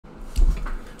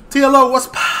TLO, what's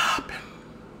poppin'?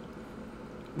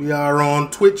 We are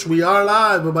on Twitch. We are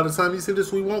live, but by the time you see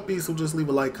this, we won't be. So just leave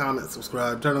a like, comment,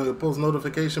 subscribe, turn on your post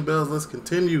notification bells. Let's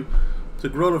continue to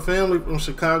grow the family from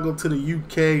Chicago to the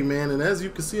UK, man. And as you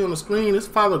can see on the screen, it's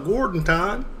Father Gordon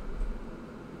time.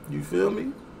 You feel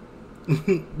me?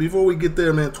 Before we get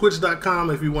there, man,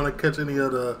 twitch.com if you want to catch any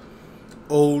of the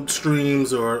old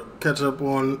streams or catch up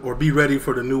on or be ready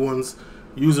for the new ones.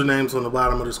 Usernames on the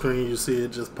bottom of the screen. You see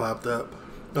it just popped up.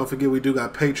 Don't forget, we do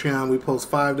got Patreon. We post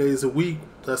 5 days a week.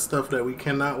 That's stuff that we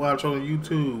cannot watch on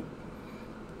YouTube.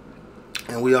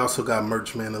 And we also got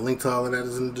merch, man. The link to all of that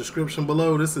is in the description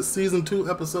below. This is Season 2,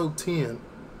 Episode 10.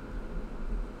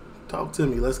 Talk to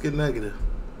me. Let's get negative.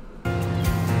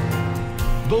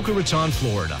 Boca Raton,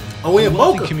 Florida. Oh, we in a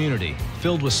wealthy Boca. Community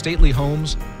filled with stately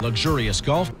homes, luxurious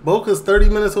golf Boca's 30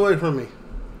 minutes away from me.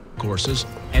 courses,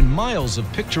 and miles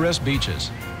of picturesque beaches.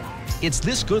 It's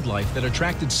this good life that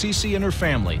attracted Cece and her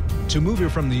family to move here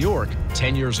from New York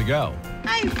 10 years ago.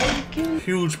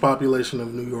 Huge population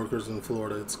of New Yorkers in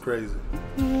Florida. It's crazy.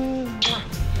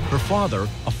 Her father,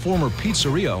 a former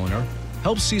pizzeria owner,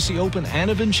 helped Cece open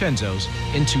Anna Vincenzo's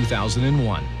in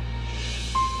 2001.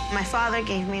 My father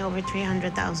gave me over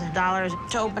 $300,000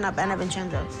 to open up Anna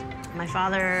Vincenzo's. My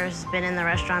father's been in the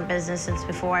restaurant business since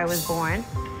before I was born,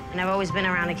 and I've always been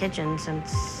around a kitchen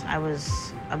since I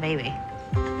was a baby.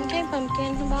 Okay,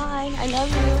 Pumpkin, bye. I love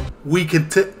you. We can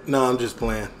no, I'm just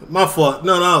playing. My fault.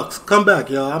 No, come back,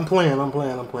 y'all. I'm playing.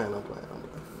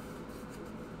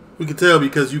 We can tell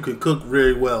because you can cook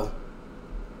very well.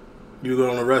 You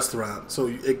go in a restaurant, so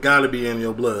it gotta be in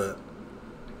your blood.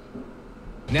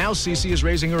 Now Cece is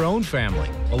raising her own family,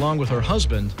 along with her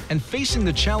husband, and facing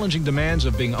the challenging demands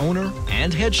of being owner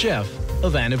and head chef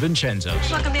of Anna Vincenzo's.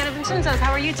 Welcome to Anna Vincenzo's.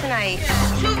 How are you tonight?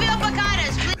 Two veal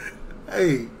picadas,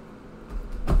 Hey,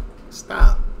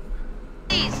 stop.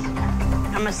 please.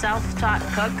 I'm a self-taught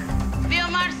cook. Veal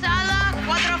marsala,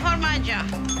 cuatro formaggio.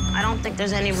 I don't think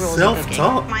there's any rules in cooking.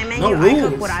 Self-taught? My menu, No I rules.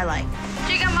 cook what I like.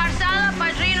 Chicken marsala,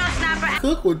 padrino, snapper,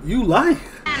 Cook what you like.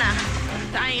 Anna.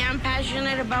 I am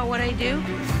passionate about what I do.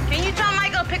 Can you tell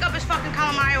Michael to pick up his fucking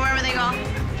calamari wherever they go?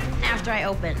 After I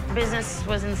opened, business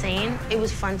was insane. It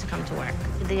was fun to come to work.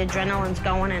 The adrenaline's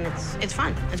going and it's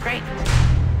fun. It's great.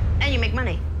 And you make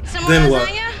money. Some more Then what?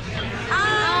 lasagna?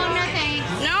 Oh, no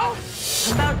thanks.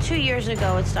 No? About 2 years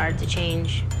ago, it started to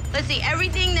change. Let's see,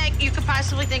 everything that you could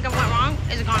possibly think of went wrong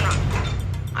is gone wrong.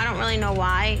 I don't really know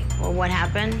why or what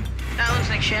happened. That looks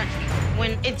like shit.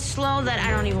 When it's slow that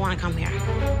I don't even want to come here.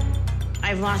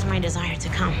 I've lost my desire to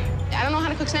come. I don't know how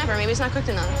to cook snapper. Maybe it's not cooked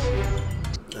enough.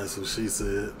 That's what she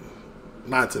said.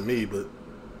 Not to me, but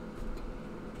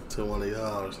to one of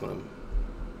y'all or something.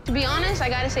 To be honest, I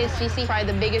gotta say Cece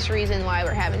probably the biggest reason why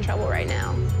we're having trouble right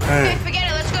now. Okay, forget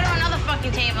it. Let's go to another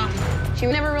fucking table. She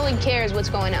never really cares what's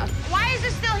going on. Why is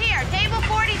it still here? Table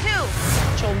 42.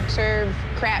 She'll serve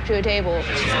crap to a table.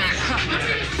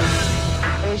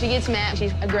 And when she gets mad,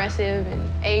 she's aggressive and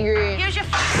angry. Here's your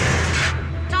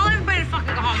Tell everybody to fucking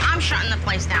go home. I'm shutting the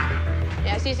place down.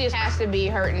 Yeah, Cece has to be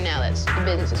hurting now that the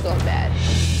business is going bad.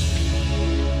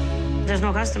 There's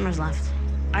no customers left.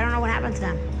 I don't know what happened to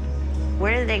them.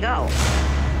 Where did they go?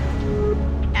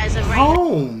 As of right now,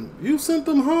 Home. You sent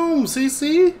them home,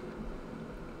 CC.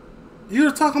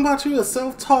 You're talking about you a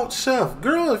self-taught chef.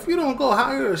 Girl, if you don't go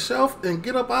hire a chef and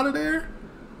get up out of there,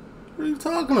 what are you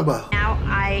talking about?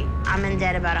 I'm in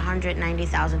debt about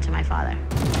 $190,000 to my father.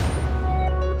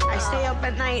 I stay up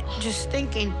at night just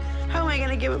thinking, how am I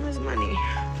gonna give him his money?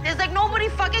 There's like nobody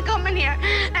fucking coming here.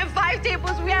 And 5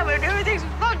 tables we have and everything's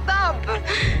fucked up.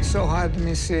 It's so hard to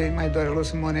me see my daughter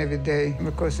lose money every day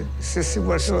because Sissy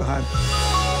works so hard.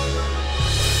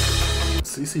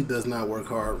 CC does not work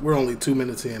hard. We're only 2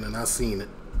 minutes in and I've seen it.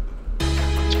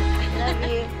 I love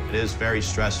you. It is very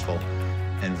stressful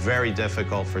and very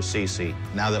difficult for Cece.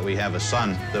 Now that we have a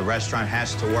son, the restaurant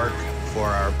has to work for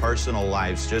our personal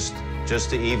lives just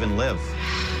to even live.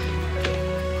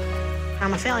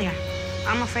 I'm a failure.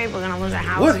 I'm afraid we're gonna lose our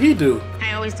house. What'd he do?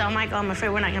 I always tell Michael I'm afraid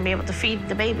we're not gonna be able to feed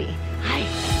the baby.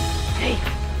 Hey.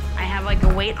 I have like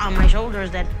a weight on my shoulders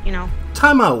that, you know.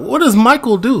 Time out. What does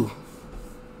Michael do?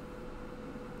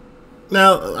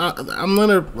 Now, I'm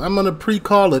gonna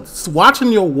pre-call it.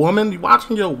 Watching your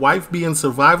wife be in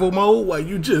survival mode while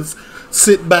you just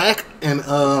sit back and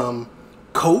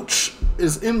coach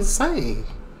is insane.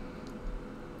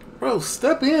 Bro,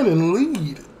 step in and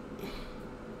lead.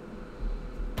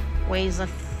 Weighs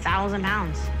 1,000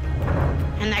 pounds.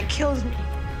 And that kills me.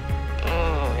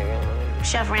 Oh my God.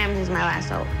 Chef Ramsay's my last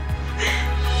hope.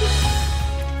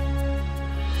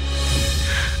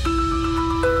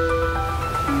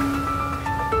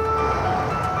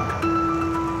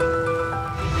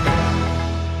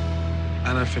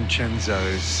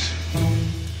 Vincenzo's.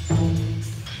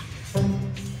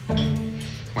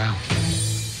 Wow.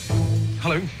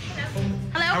 Hello.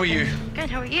 Hello. How are you? Good,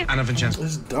 how are you? Anna Vincenzo.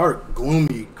 It's dark,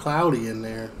 gloomy, cloudy in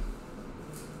there.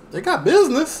 They got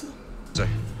business.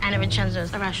 Anna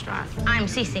Vincenzo's, the restaurant. I'm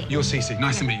Cece. You're Cece.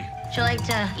 Nice to meet you. Would you like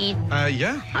to eat?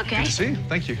 Yeah. Okay. Good to see you.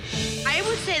 Thank you. I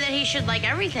would say that he should like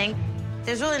everything.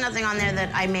 There's really nothing on there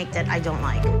that I make that I don't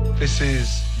like. This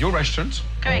is your restaurant.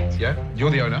 Correct. Yeah, you're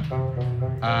the owner.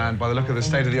 And by the look of the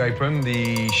state of the apron,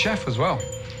 the chef as well.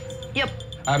 Yep.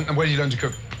 And where did you learn to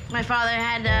cook? My father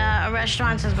had a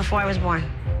restaurant since before I was born.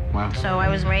 Wow. So I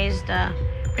was raised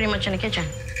pretty much in the kitchen.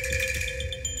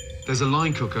 There's a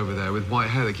line cook over there with white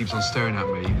hair that keeps on staring at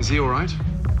me. Is he all right?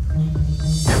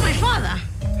 That's my father.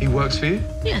 He works for you?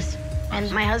 Yes. And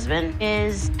my husband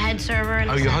is head server. And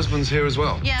Oh, your husband's here as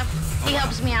well? Yeah. He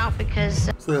helps me out because...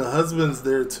 So the husband's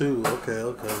there too. Okay,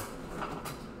 okay.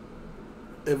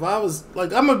 If I was,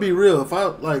 like, I'm gonna be real. If I,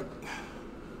 like...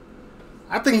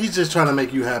 I think he's just trying to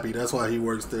make you happy. That's why he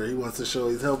works there. He wants to show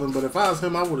he's helping. But if I was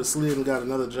him, I would have slid and got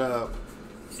another job.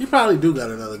 He probably do got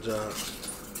another job.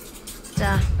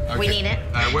 Okay. We need it.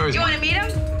 Where is Do you want to meet him?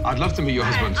 I'd love to meet your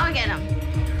husband. I'll get him.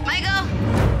 Michael?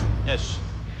 Yes.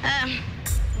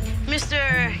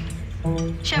 Mr.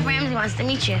 Chef Ramsay wants to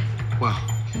meet you. Well,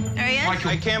 There he is. Michael,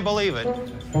 I can't believe it.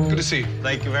 good to see you.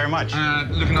 Thank you very much.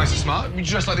 Looking nice and smart. You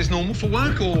dress like this normal for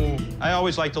work, or...? I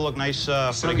always like to look nice for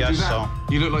the Don't do guests, that. so...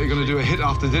 You look like you're going to do a hit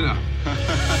after dinner.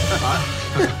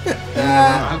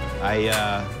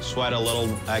 I sweat a little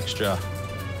extra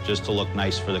just to look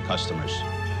nice for the customers.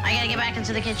 I gotta get back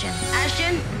into the kitchen.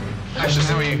 Ashton, Ashton,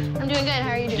 how are you? I'm doing good. How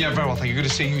are you doing? Yeah, very well, thank you. Good to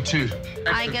see you, too.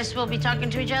 I guess we'll be talking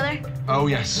to each other? Oh,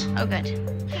 yes. Oh, good.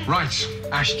 Right,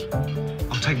 Ash,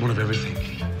 I'll take one of everything.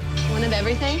 One of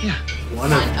everything? Yeah.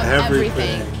 One of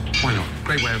everything. Why not?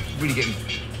 Great way of really getting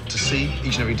to see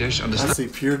each and every dish, I understand. see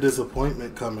pure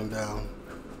disappointment coming down.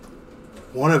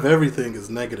 One of everything is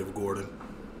negative, Gordon.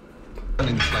 The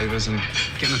flavors and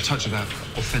getting a touch of that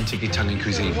authentic Italian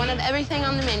cuisine. One of everything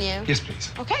on the menu. Yes,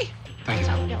 please. Okay. Thank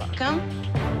you. You're welcome.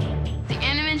 The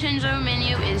Anna Vincenzo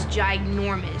menu is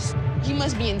ginormous. He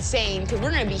must be insane, because we're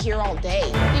going to be here all day.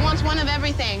 He wants one of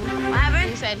everything. What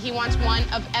happened? He said he wants one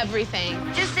of everything.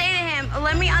 Just say to him,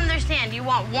 let me understand, you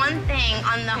want one thing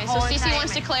on the Okay, so whole Cece entire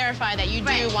wants to menu. clarify that you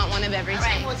Right. do want one of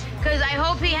everything. Right. Because I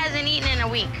hope he hasn't eaten in a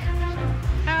week.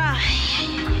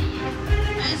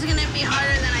 It's going to be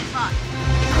harder than I thought.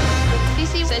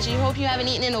 Cece says you hope you haven't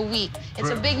eaten in a week. It's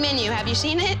a big menu. Have you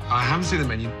seen it? I haven't seen the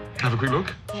menu. Can I have a quick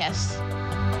look? Yes.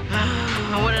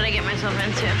 What did I get myself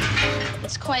into?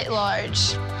 It's quite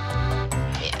large.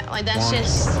 Yeah, like that's One,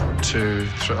 just 2,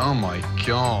 3. Oh, my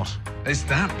God. It's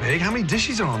that big? How many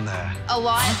dishes are on there? a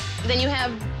lot. Then you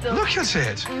have the... Look at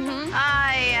it.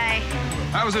 Aye.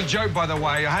 That was a joke, by the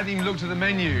way. I hadn't even looked at the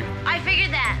menu. I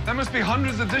figured that. There must be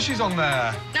hundreds of dishes on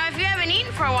there. Now, if you haven't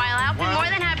eaten for a while, I'll be Well, more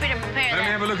than happy to prepare Let me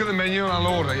that. have a look at the menu and I'll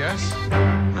order, yes?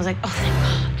 I was like, oh, thank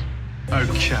God.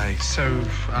 Okay, so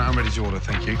I'm ready to order,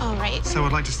 thank you. All right. So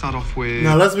I'd like to start off with...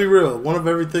 Now, let's be real. One of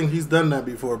everything, he's done that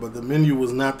before, but the menu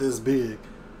was not this big.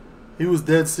 He was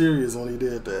dead serious when he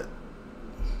did that.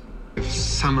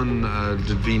 Salmon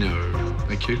divino,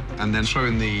 thank you. And then throw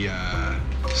in the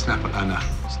snapperana.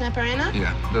 Snapperana?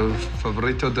 Yeah, the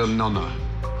favorito del nonna.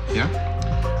 Yeah?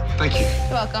 Thank you.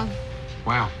 You're welcome.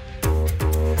 Wow.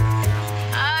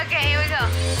 Okay, here we go.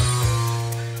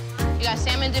 You got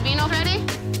salmon divino ready?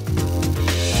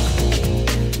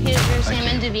 Here's your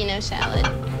salmon divino salad.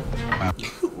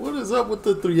 What is up with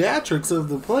the theatrics of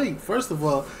the plate? First of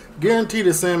all, guarantee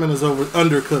the salmon is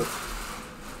undercooked.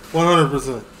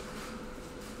 100%.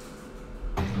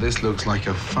 This looks like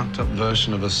a fucked up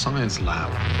version of a science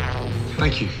lab.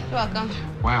 Thank you. You're welcome.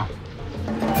 Wow.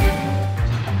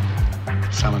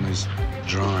 Salmon is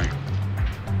dry.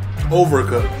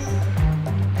 Overcooked.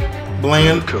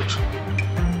 Bland. Cooked.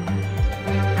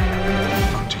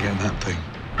 Fucked again, that thing.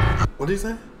 What did he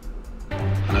say?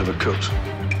 And overcooked.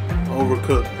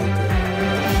 Overcooked.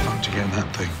 Okay. Fucked again,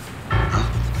 that thing. Huh?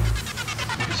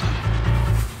 What is that?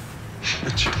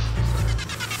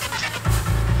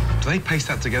 Do they paste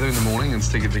that together in the morning and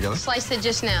stick it together? Sliced it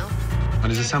just now.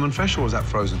 And is the salmon fresh or is that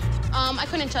frozen? I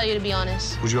couldn't tell you, to be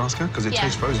honest. Would you ask her? Because it Yeah.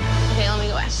 tastes frozen. Okay, let me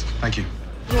go ask. Thank you.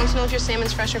 He wants to know if your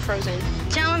salmon's fresh or frozen.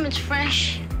 Tell him it's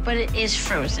fresh, but it is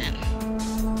frozen.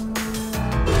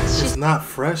 It's not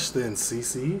fresh then,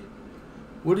 Cece.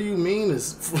 What do you mean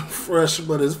it's fresh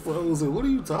but it's frozen? What are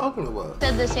you talking about?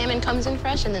 Said the salmon comes in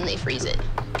fresh and then they freeze it.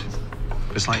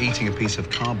 It's like eating a piece of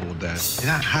cardboard there.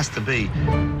 That has to be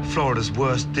Florida's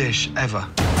worst dish ever.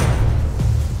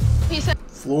 He said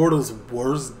Florida's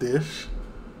worst dish?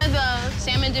 the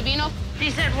Salmon Divino.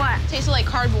 He said what? Tasted like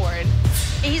cardboard.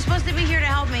 He's supposed to be here to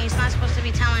help me. He's not supposed to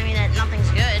be telling me that nothing's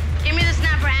good. Give me the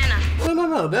snapper, Anna.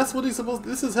 No. That's what he's supposed to.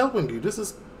 This is helping you. This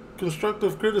is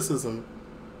constructive criticism.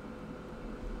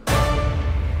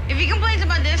 If he complains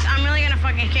about this, I'm really gonna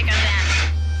fucking kick his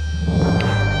ass.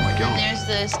 Oh my God. There's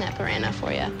the snapper Anna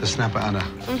for you. The snapper Anna.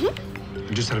 Mm-hmm.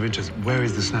 I'm just out of interest, where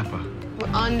is the snapper? We're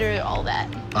under all that.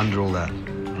 Under all that.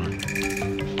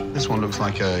 Right. This one looks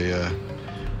like a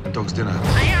dog's dinner.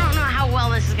 I don't know how well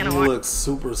this is gonna It work. looks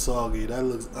super soggy. That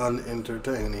looks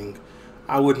unentertaining.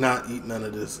 I would not eat none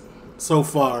of this. So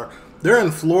far, they're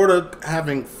in Florida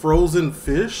having frozen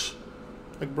fish.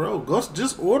 Like, bro, go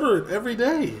just order it every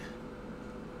day.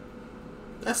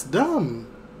 That's dumb.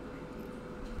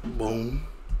 Boom.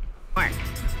 Work.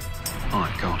 Oh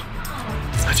my God.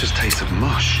 I just tasted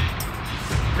mush.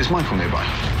 Is Michael nearby?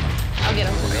 I'll get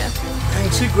him for you.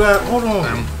 And she grabbed, hold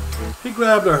on. He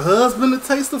grabbed her husband to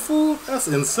taste the food? That's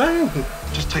insane.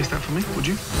 Just taste that for me, would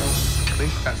you?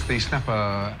 Please? That's the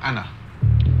snapper Anna.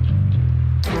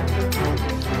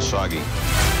 Soggy.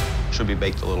 Should be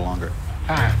baked a little longer.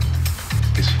 That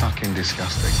is fucking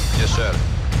disgusting. Yes, sir.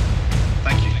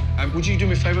 Thank you. Would you do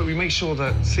me a favor? We make sure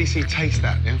that Cece tastes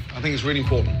that, yeah? I think it's really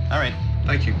important. All right.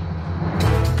 Thank you.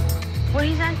 What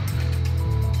he said?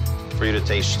 For you to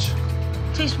taste.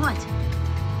 Taste what?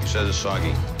 He said it's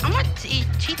soggy. I'm not. He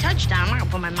touched that. I'm not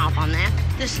gonna put my mouth on that.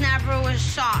 The snapper was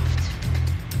soft.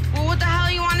 Well, what the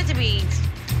hell you want it to be?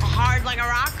 Hard like a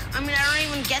rock? I mean, I don't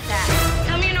even get that.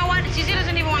 Tell me, you know what? Cece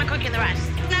doesn't even want to cook you the rest.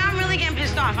 Now I'm really getting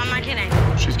pissed off. I'm not kidding.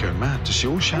 She's going mad. Does she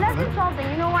always shout at That's her?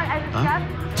 insulting. You know what? As a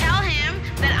chef, tell him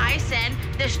that I said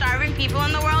there's starving people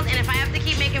in the world, and if I have to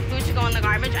keep making food to go in the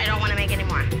garbage, I don't want to make any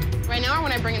more. Right now or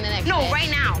when I bring in the next No, day? right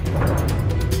now.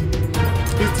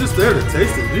 He's just there to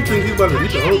taste it. You think he's about to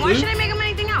eat the Fuck whole him. Why should thing? I make him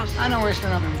anything else? I know it's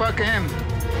not. Fuck him.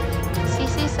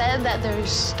 Cece said that there's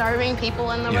starving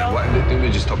people in the Yeah, world. well, let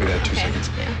me just stop you there 2 Okay, seconds.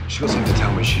 yeah. She's got something to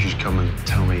tell me. She should come and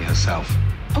tell me herself.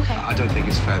 Okay. I don't think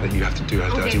it's fair that you have to do her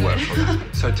Okay, dirty good. work for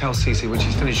her. So tell Cece when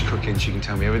she's finished cooking, she can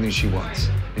tell me everything she wants.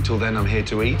 Until then, I'm here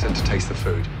to eat and to taste the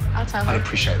food. I'll tell her. I'd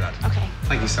appreciate that. Okay.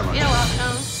 Thank you so much. You're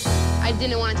welcome. I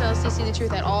didn't want to tell Cece the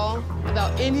truth at all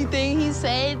about anything he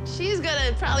said. She's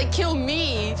gonna probably kill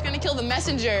me. She's gonna kill the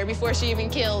messenger before she even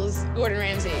kills Gordon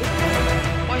Ramsay.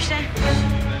 What'd you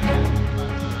say?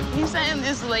 He's saying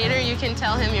this later, you can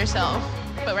tell him yourself.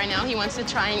 But right now, he wants to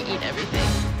try and eat everything.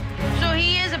 So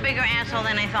he is a bigger asshole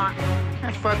than I thought.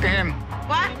 Fuck him.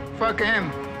 What? Fuck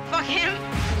him. Fuck him?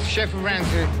 Chef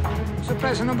Ramsay.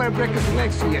 Surprised nobody break his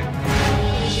legs here.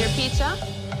 Here's your pizza.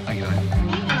 Thank you, darling.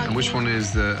 And which one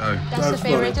is the... Oh, That's the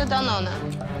funny. favorite da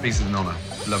nonna. pizza de nonna.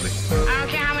 Lovely. I don't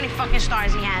care how many fucking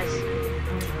stars he has.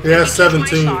 He has He kissed my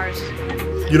 17.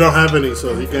 stars. You don't have any,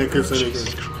 so he can't kiss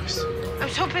anything. Christ. I'm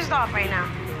so pissed off right now.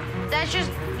 That's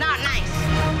just not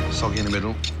nice. Soggy in the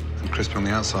middle and crispy on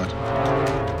the outside.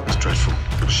 That's dreadful.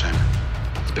 What a shame.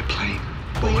 It's a bit plain.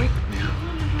 Boring. Yeah.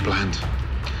 Bland.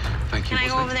 Thank you. Can I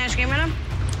go over there and scream at him?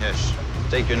 Yes.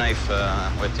 Take your knife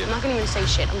with you. I'm not gonna even say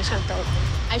shit. I'm just gonna throw it.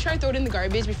 I tried to throw it in the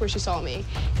garbage before she saw me,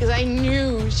 because I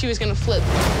knew she was gonna flip.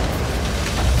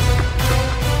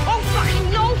 Oh,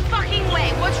 fucking no fucking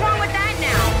way. What's wrong with that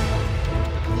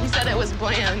now? He said it was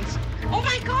bland. Oh,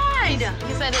 my God.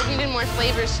 He said it needed more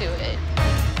flavors to it.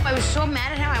 I was so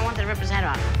mad at him, I wanted to rip his head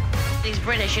off. He's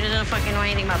British. He doesn't fucking know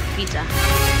anything about pizza.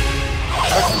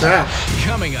 That's cat.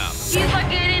 Coming up. He's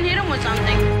lucky I didn't hit him with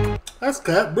something. That's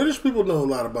cat. British people know a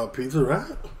lot about pizza, right?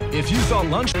 If you thought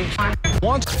lunch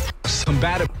wants some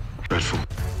bad Dreadful.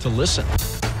 to listen,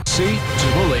 see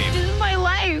to believe. This is my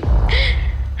life.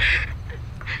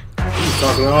 You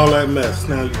talking all that mess.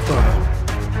 Now you crying.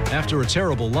 After a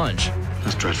terrible lunch,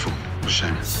 That's dreadful. What a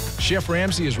shame. Chef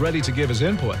Ramsay is ready to give his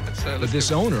input, but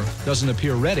this owner doesn't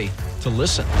appear ready to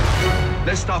listen.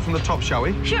 Let's start from the top, shall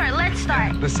we? Sure, let's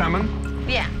start. The salmon.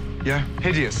 Yeah. Yeah.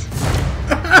 Hideous.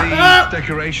 The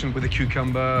decoration with the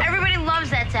cucumber. Everybody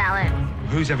loves that salad.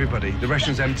 Who's everybody? The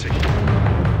restaurant's empty.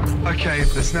 Okay,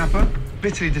 the snapper.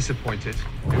 Bitterly disappointed.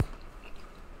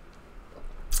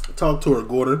 Talk to her,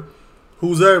 Gordon.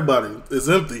 Who's everybody? It's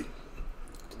empty.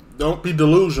 Don't be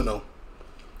delusional.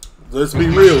 Let's be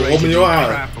real. Open your eyes.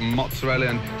 Crap and mozzarella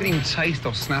and didn't even taste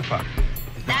of snapper.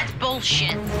 That's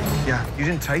bullshit. Yeah, you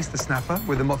didn't taste the snapper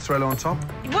with the mozzarella on top?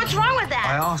 What's wrong with I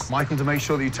that? asked Michael to make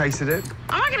sure that you tasted it.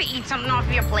 I'm not gonna eat something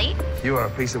off your plate. You are a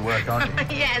piece of work, aren't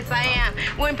you? Yes, I am.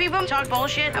 When people talk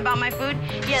bullshit about my food,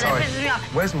 yeah, Sorry. that pisses me off.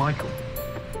 Where's Michael?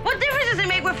 What difference does it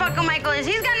make where fucking Michael is?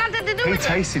 He's got nothing to do He with it.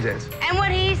 tasted it. And what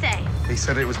did he say? He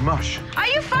said it was mush. Are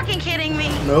you fucking kidding me?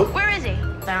 Nope. Where is he?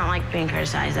 I don't like being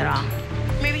criticized at all.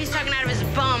 Maybe he's talking out of his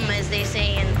bum, as they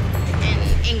say in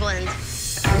England.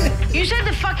 You said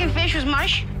the fucking fish was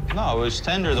mush? No, it was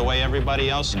tender the way everybody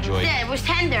else enjoyed it. Yeah, it was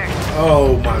tender.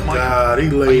 Oh my God, he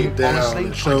laid down Honestly,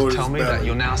 and trying showed to tell his me that belly.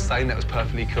 you're now saying that was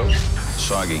perfectly cooked?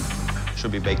 Soggy.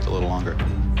 Should be baked a little longer.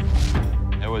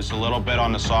 It was a little bit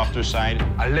on the softer side.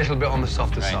 A little bit on the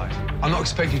softer Right. side. I'm not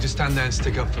expecting you to stand there and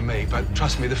stick up for me, but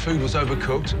trust me, the food was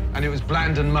overcooked and it was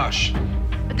bland and mush.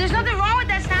 But there's nothing wrong with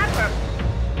that snapper.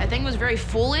 I think it was very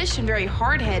foolish and very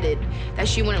hard-headed that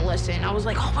she wouldn't listen. I was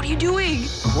like, oh, what are you doing?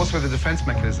 What's with the defense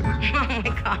mechanism? Oh my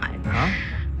God. Huh?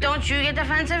 Don't you get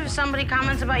defensive if somebody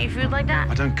comments about your food like that?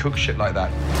 I don't cook shit like that.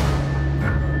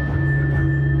 When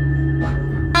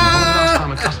was the last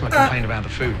time a customer complained about the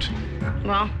food?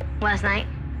 Well, last night.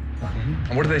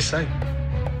 And what did they say?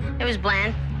 It was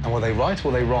bland. And were they right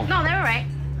or were they wrong? No, they were right.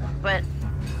 But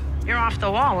you're off the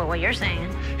wall with what you're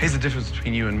saying. Here's the difference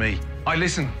between you and me. I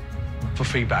listen for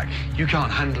feedback. You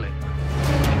can't handle it.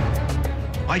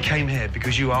 I came here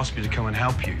because you asked me to come and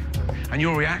help you. And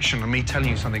your reaction on me telling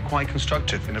you something quite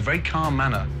constructive in a very calm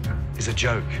manner is a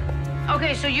joke.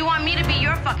 Okay, so you want me to be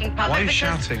your fucking puppet? Why are you because,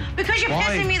 shouting? Because you're Why?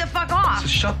 pissing me the fuck off. So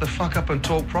shut the fuck up and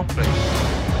talk properly.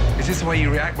 Is this the way you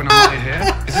react when I'm not here?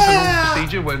 Is this a normal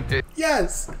procedure when it...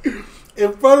 Yes,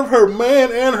 in front of her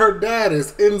man and her dad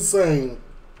is insane,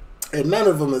 and none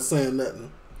of them is saying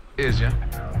nothing. is, yeah?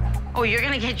 Oh, you're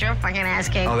gonna get your fucking ass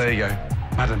kicked. Oh, there you go.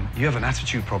 Madam, you have an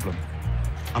attitude problem.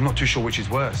 I'm not too sure which is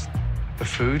worse, the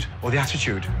food or the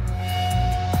attitude. The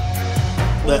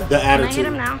Can I hit attitude.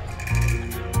 him now?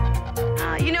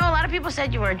 You know, a lot of people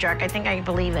said you were a jerk. I think I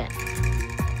believe it.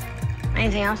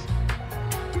 Anything else?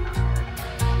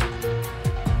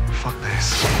 Fuck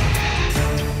this.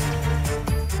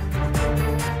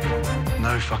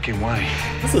 No fucking way.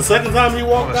 This is the second time he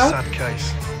What walked a out. sad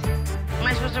case. Am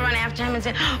I supposed to run after him and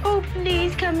say, oh,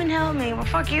 please come and help me? Well,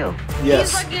 fuck you.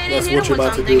 Yes, He's lucky I that's didn't what hit you're him with about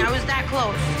to something. do. I was that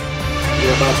close.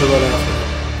 You're about to run after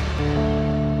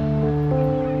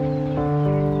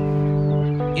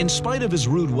him. In spite of his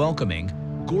rude welcoming,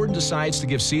 Gordon decides to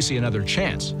give Cece another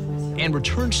chance and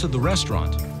returns to the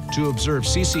restaurant to observe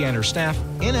Cece and her staff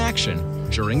in action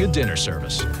during a dinner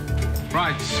service.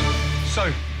 Right,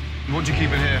 so, what do you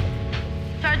keep in here?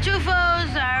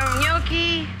 Tartufos,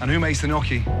 gnocchi. And who makes the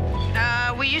gnocchi?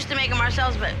 We used to make them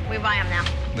ourselves, but we buy them now.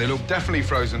 They look definitely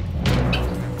frozen.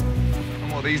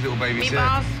 And what are these little babies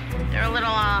Meatballs, they're a little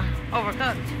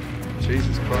overcooked. here?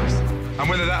 Jesus Christ. And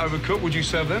when they're that overcooked, would you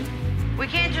serve them? We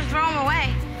can't just throw them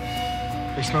away.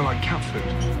 They smell like cat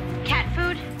food. Cat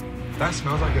food? That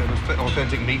smells like an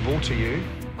authentic meatball to you.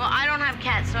 Well, I don't have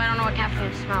cats, so I don't know what cat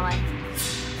food smell like.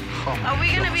 Oh, Are we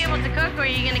gonna be able to cook, or are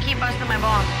you gonna keep busting my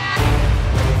balls?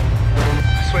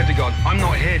 I swear to God, I'm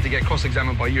not here to get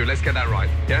cross-examined by you. Let's get that right,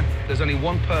 yeah? There's only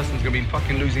one person who's gonna be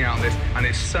fucking losing out on this, and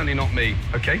it's certainly not me,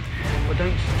 okay? But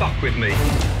don't fuck with me.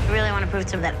 You really want to prove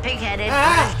to that pig-headed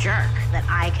British jerk that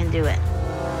I can do it.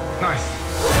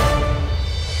 Nice.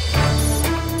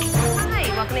 Hi,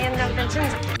 welcome to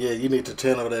Uncensored. Yeah, you need to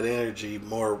channel that energy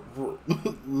more,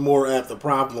 more at the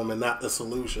problem and not the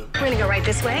solution. We're gonna go right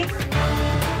this way. We're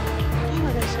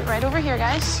gonna sit right over here,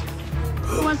 guys.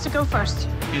 Who wants to go first?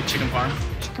 You chicken parm?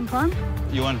 Chicken parm?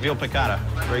 You want veal piccata?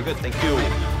 Very good, thank you.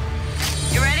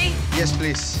 You ready? Yes,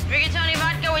 please. Rigatoni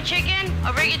vodka with chicken,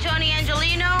 a rigatoni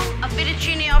angelino, a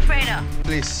fettuccine alfredo.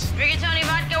 Please. Rigatoni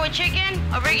vodka with chicken,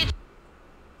 a rigatoni...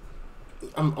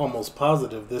 I'm almost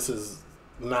positive this is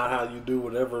not how you do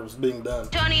whatever is being done.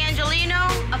 Tony Angelino,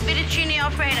 a fettuccine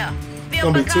alfredo. It's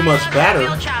gonna be too much batter.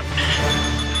 Table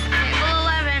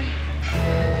 11.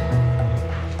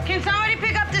 Can somebody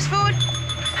pick up this food?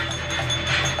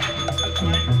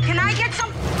 Can I get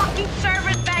some fucking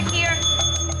service back here?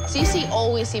 Cece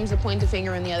always seems to point the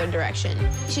finger in the other direction.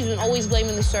 She's been always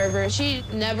blaming the server. She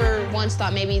never once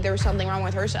thought maybe there was something wrong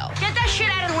with herself. Get that shit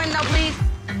out of the window, please.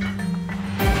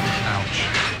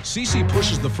 Ouch. Cece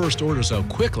pushes the first orders out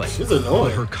quickly, She's annoying.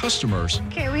 but her customers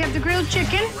Okay, we have the grilled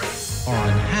chicken. are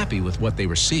unhappy with what they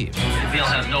receive. The veal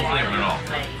has no flavor at all.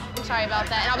 I'm sorry about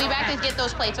that. And I'll be back to get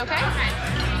those plates, okay?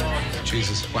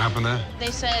 Jesus, what happened there?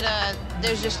 They said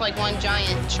there's just like one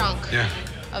giant chunk Yeah.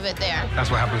 of it there. That's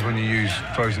what happens when you use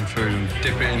frozen food and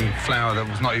dip it in flour that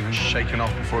was not even shaken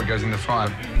off before it goes in the fryer.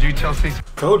 Do you tell Cece?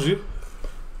 Told you.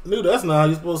 Knew that's not how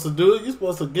you're supposed to do it. You're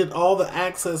supposed to get all the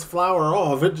excess flour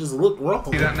off. It just looked wrong.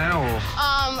 See that now, or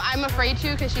I'm afraid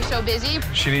to because she's so busy.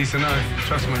 she needs to know?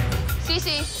 Trust me.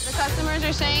 Cece, the customers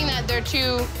are saying that they're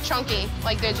too chunky,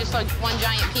 like they're just like one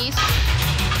giant piece.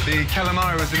 The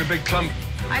calamari was in a big clump.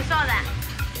 I saw that.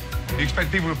 You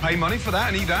expect people to pay money for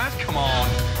that and eat that? Come on.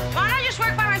 Why don't I just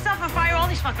work by myself and fire all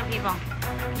these fucking people?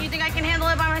 You think I can handle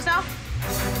it by myself?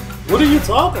 What are you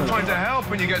talking I'm trying about? to help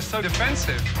when you get so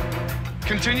defensive.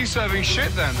 Continue serving shit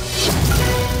then.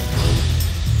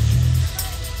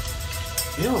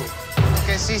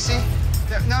 Cece?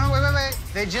 No, wait.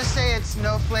 They just say it's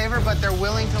no flavor, but they're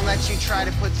willing to let you try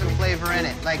to put some flavor in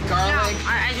it, like garlic. No,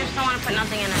 I just don't want to put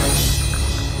nothing in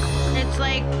it. It's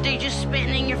like they just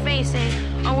spitting in your face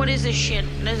saying, oh, what is this shit?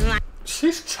 This is not.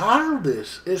 She's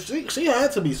childish. She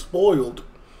had to be spoiled.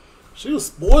 She was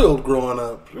spoiled growing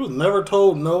up. She was never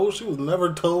told no. She was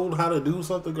never told how to do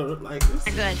something like this.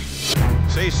 Good.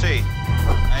 CC,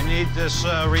 I need this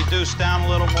reduced down a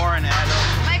little more and add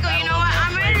up. Michael, you know what?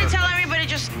 I'm ready to tell everybody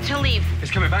just to leave.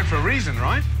 It's coming back for a reason,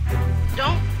 right?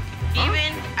 Don't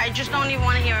even. I just don't even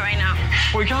want to hear it right now.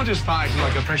 Well, we can't just start acting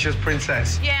like a precious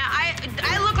princess. Yeah,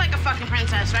 I look like a fucking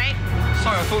princess, right?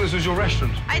 Sorry, I thought this was your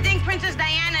restaurant. I think Princess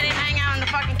Diana didn't hang out in the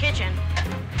fucking kitchen.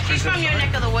 She's from your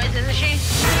neck of the woods, isn't she?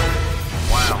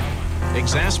 Wow.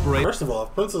 Exasperated. First of all,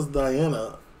 Princess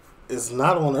Diana is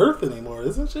not on Earth anymore,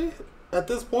 isn't she? At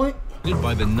this point?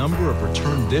 By the number of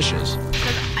returned dishes,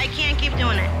 I can't keep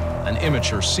doing it. an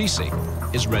immature Cece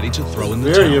is ready to throw in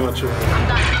the Very towel. immature. I'm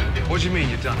done. What do you mean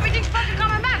you're done? Everything's fucking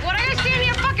coming back. What are you standing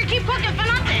here fucking keep cooking for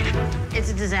nothing? It's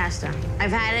a disaster.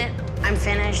 I've had it. I'm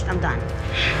finished. I'm done.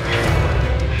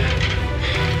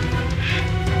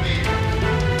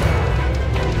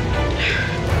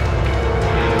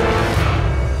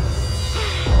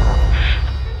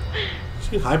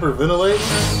 She hyperventilating?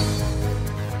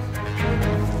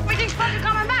 Everything's fucking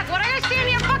coming back. What are you standing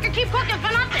here fucking keep cooking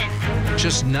for nothing?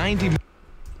 Just 90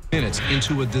 minutes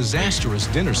into a disastrous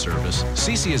dinner service,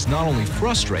 Cece is not only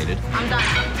frustrated, I'm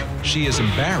done. she is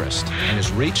embarrassed and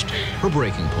has reached her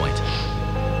breaking point.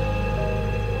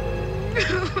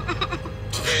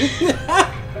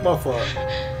 My fault.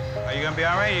 Are you gonna be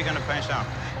all right? Or are you gonna pass out?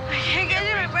 I can't get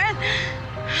my breath.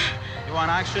 You want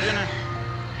oxygen?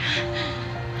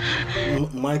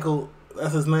 Michael,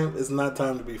 that's his name. It's not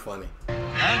time to be funny.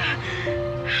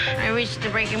 I reached the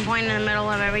breaking point in the middle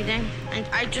of everything, and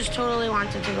I just totally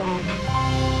wanted to go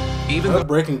home. Even the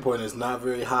breaking point is not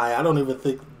very high. I don't even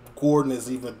think Gordon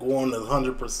is even going to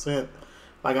 100%.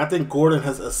 Like, I think Gordon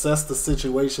has assessed the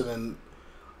situation and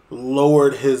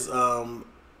lowered his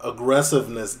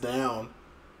aggressiveness down.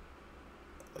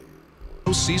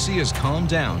 Cece has calmed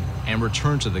down and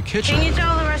returned to the kitchen. Can you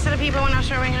tell the rest of the people when I'm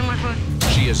serving him my food?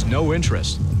 She has no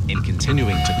interest in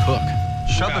continuing to cook.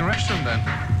 Shut the restaurant then.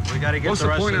 We gotta get What's the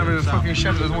the rest point of of having a this fucking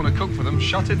chef that doesn't want to cook for them?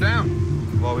 Shut it down.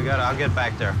 Well, I'll get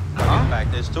back there. I'll get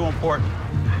back there. It's too important.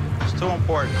 It's too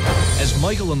important. As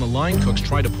Michael and the line cooks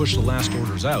try to push the last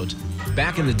orders out,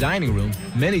 back in the dining room,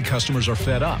 many customers are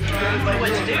fed up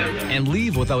and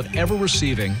leave without ever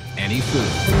receiving any food.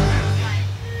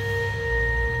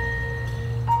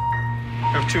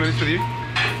 I have 2 minutes with you.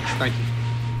 Thank you.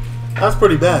 That's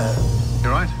pretty bad. You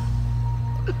all right?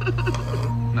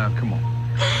 No, come on.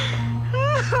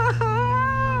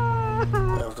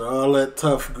 After all that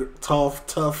tough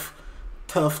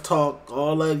talk,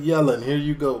 all that yelling, here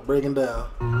you go, breaking down.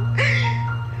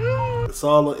 It's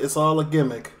all a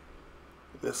gimmick.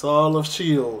 It's all a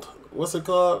shield. What's it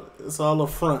called? It's all a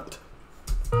front.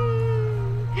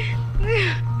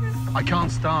 I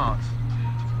can't start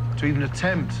to even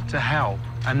attempt to help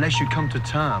unless you come to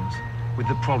terms with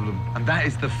the problem, and that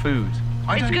is the food.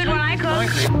 It's good when I cook.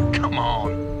 Come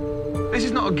on. This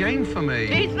is not a game for me.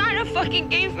 It's not a fucking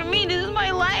game for me. This is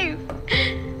my life.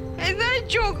 It's not a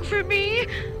joke for me.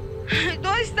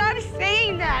 Don't stop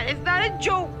saying that. It's not a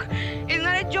joke. It's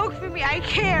not a joke for me. I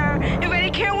care. If I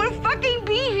didn't care, I wouldn't fucking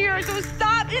be here. So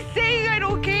stop saying I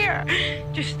don't care.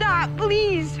 Just stop,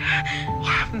 please. I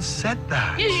haven't said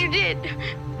that. Yes, you did.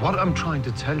 What I'm trying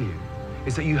to tell you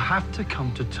is that you have to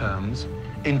come to terms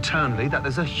internally that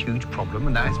there's a huge problem,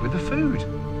 and that is with the food.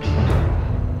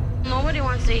 Nobody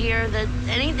wants to hear that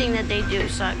anything that they do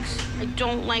sucks. I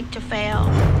don't like to fail.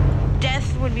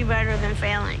 Death would be better than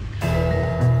failing.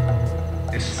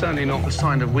 It's certainly not a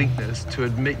sign of weakness to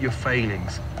admit your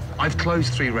failings. I've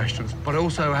closed 3 restaurants, but I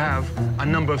also have a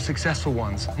number of successful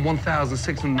ones.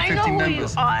 1,650 I know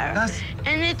members. Who you are. That's...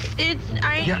 And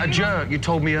Yeah, a jerk, you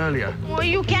told me earlier. Well,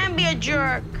 you can be a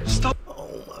jerk. Stop.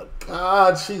 Oh my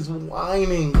God, she's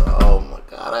whining. Oh my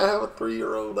God, I have a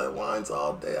 3-year-old that whines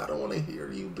all day. I don't want to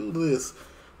hear you do this.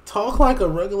 Talk like a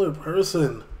regular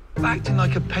person. Acting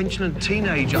like a pensioned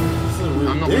teenager.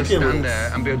 I'm not going to stand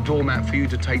there and be a doormat for you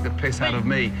to take the piss out of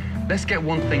me. Let's get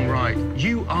one thing right.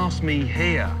 You asked me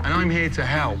here, and I'm here to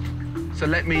help. So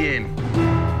let me in.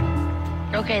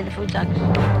 Okay, the food sucks.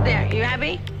 There, you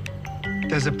happy?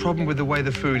 There's a problem with the way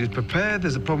the food is prepared.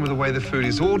 There's a problem with the way the food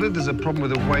is ordered. There's a problem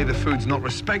with the way the food's not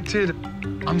respected.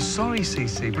 I'm sorry,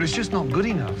 Cece, but it's just not good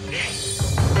enough.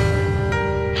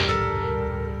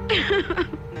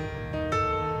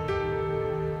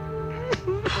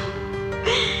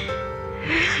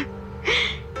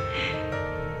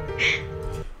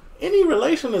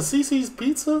 penetration of CC's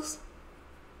pizzas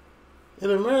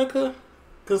in America?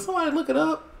 Can somebody look it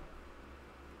up?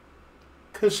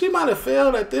 Because she might have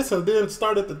failed at this and then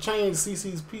started to change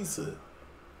CC's pizza,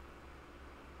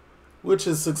 which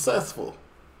is successful.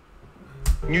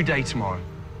 New day tomorrow.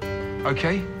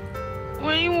 Okay?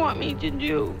 What do you want me to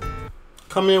do?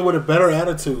 Come in with a better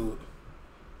attitude.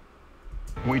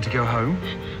 I want you to go home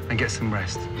and get some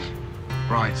rest.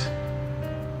 Right.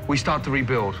 We start to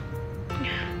rebuild.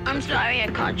 I'm sorry I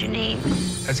called your name.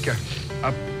 Let's go.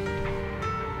 Up.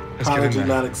 Let's get in Apology there.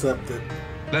 not accepted.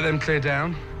 Let them clear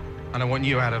down, and I want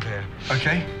you out of here.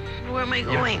 Okay? Where am I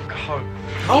going? Yeah,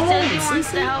 home. He says he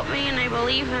wants to help me, and I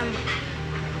believe him.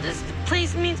 This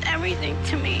place means everything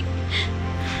to me.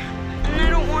 And I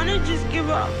don't want to just give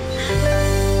up.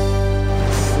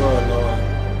 So annoying.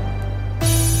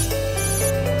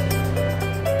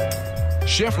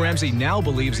 Chef Ramsay now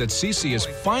believes that Cece is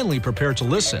finally prepared to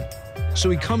listen, so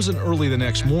he comes in early the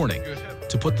next morning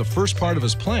to put the first part of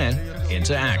his plan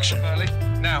into action.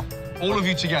 Now, all of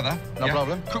you together. No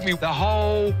problem. Cook me the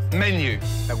whole menu.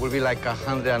 That will be like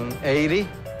 180.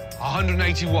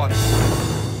 181.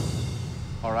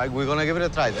 All right, we're gonna give it a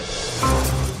try then.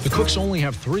 The cooks only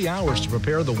have 3 hours to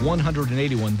prepare the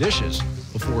 181 dishes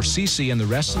before Cece and the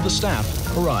rest of the staff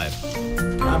arrive.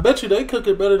 I bet you they cook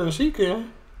it better than she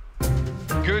can.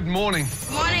 Good morning.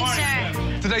 Morning,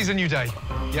 sir. Today's a new day.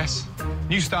 Yes?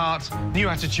 New start, new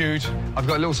attitude. I've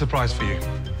got a little surprise for you.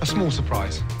 A small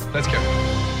surprise. Let's go.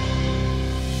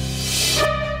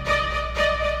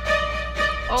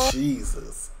 Oh.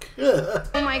 Jesus. Oh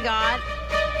my God.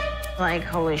 Like,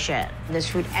 holy shit. There's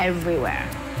food everywhere.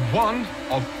 One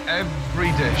of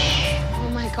every dish. Oh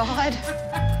my God.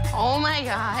 Oh my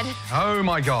God. Oh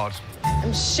my God.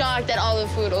 I'm shocked at all the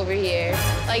food over here.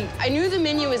 Like, I knew the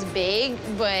menu was big,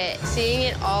 but seeing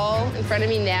it all in front of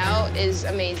me now is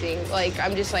amazing. Like,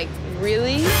 I'm just like,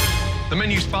 really? The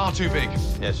menu's far too big.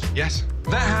 Yes. Yes?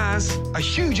 That has a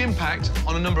huge impact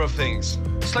on a number of things.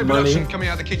 Slow Money. production coming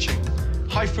out of the kitchen,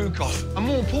 high food cost, and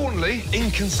more importantly,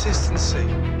 inconsistency.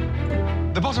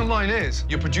 The bottom line is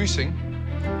you're producing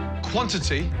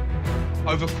quantity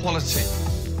over quality.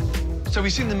 So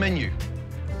we've seen the menu.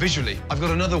 Visually, I've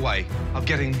got another way of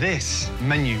getting this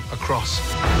menu across.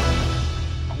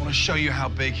 I want to show you how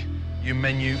big your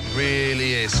menu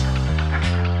really is.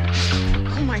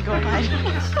 Oh my God.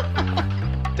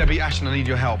 Debbie, Ashton, I need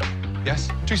your help. Yes?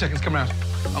 2 seconds, come round.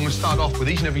 I'm going to start off with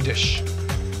each and every dish.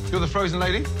 You're the frozen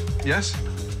lady? Yes?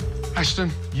 Ashton,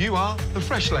 you are the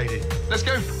fresh lady. Let's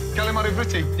go. Calamari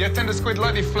fritti. Yeah, tender squid,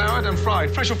 lightly floured and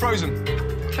fried. Fresh or frozen?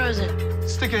 Frozen.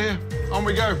 Sticker here. On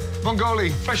we go.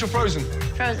 Vongoli, fresh or frozen?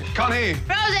 Frozen. Can't hear you.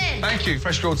 Frozen. Thank you.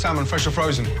 Fresh grilled salmon, fresh or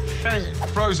frozen? Frozen.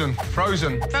 Frozen,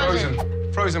 frozen,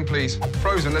 frozen. Frozen, please.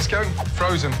 Frozen, let's go.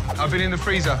 Frozen. I've been in the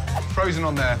freezer. Frozen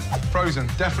on there. Frozen,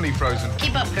 definitely frozen.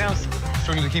 Keep up, girls.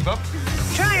 Struggling to keep up?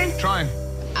 Trying. Trying.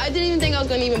 I didn't even think I was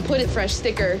gonna even put a fresh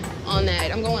sticker on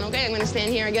that. I'm going, okay, I'm gonna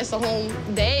stand here, I guess, the whole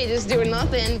day just doing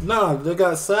nothing. Nah, they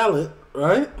got salad,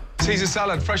 right? Caesar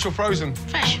salad, fresh or frozen?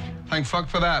 Fresh. Thank fuck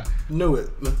for that. Knew it.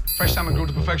 Fresh salmon grilled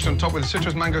to perfection on top with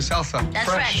citrus mango salsa. That's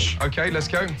fresh. Okay, let's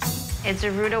go. It's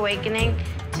a rude awakening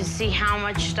to see how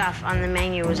much stuff on the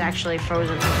menu was actually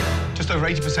frozen. Just over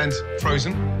 80%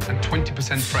 frozen and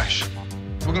 20% fresh.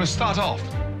 We're going to start off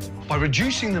by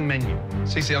reducing the menu.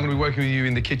 Cece, I'm going to be working with you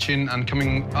in the kitchen and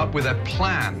coming up with a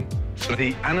plan for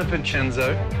the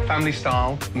Uncensored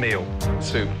family-style meal.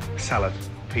 Soup, salad,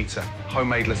 pizza,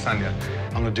 homemade lasagna.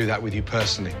 I'm going to do that with you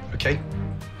personally, okay?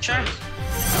 Sure.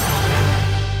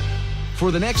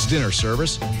 For the next dinner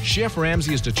service, Chef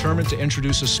Ramsay is determined to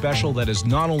introduce a special that is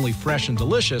not only fresh and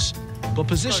delicious, but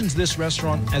positions this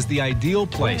restaurant as the ideal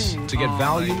place to get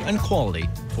value and quality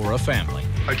for a family.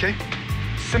 Okay?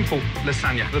 Simple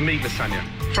lasagna, the meat lasagna.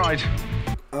 Fried.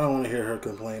 I don't want to hear her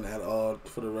complain at all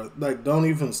for the rest. Like, don't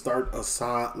even start a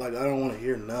side. Like, I don't want to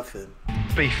hear nothing.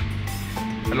 Beef.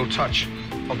 A little touch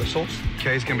of the sauce.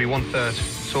 Okay, it's going to be 1/3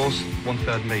 sauce,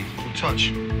 1/3 meat. A little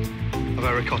touch of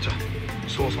a ricotta.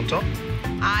 Sauce on top.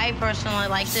 I personally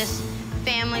like this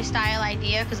family-style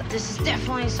idea because this is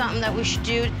definitely something that we should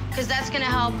do because that's going to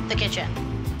help the kitchen.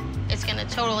 It's going to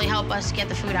totally help us get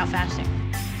the food out faster.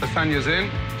 Lasagna's in.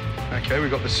 Okay,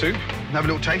 we've got the soup. Have a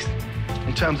little taste.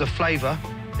 In terms of flavor,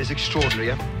 it's extraordinary,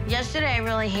 yeah? Yesterday, I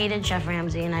really hated Chef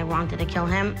Ramsay and I wanted to kill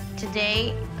him.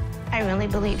 Today, I really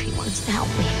believe he wants to help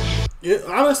me. Yeah,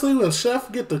 honestly, when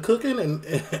Chef get to cooking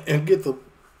and get to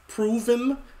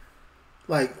proving,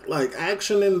 like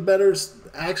action and better,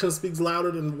 action speaks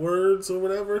louder than words or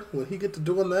whatever. When he get to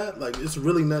doing that, like, it's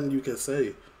really nothing you can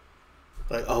say.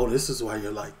 Like, oh, this is why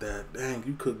you're like that. Dang,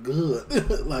 you cook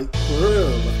good. Like, for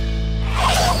real.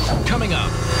 Coming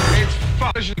up, it's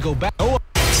fun to go back.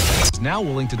 He's now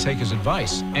willing to take his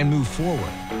advice and move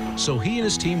forward. So he and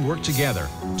his team work together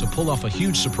to pull off a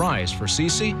huge surprise for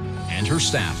Cece and her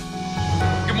staff.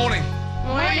 Good morning.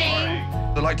 Morning.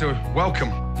 I'd like to welcome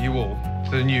you all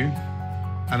to the new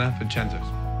Anna Vincenzo's.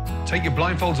 Take your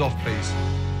blindfolds off, please.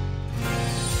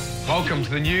 Welcome to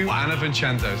the new Anna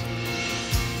Vincenzo's.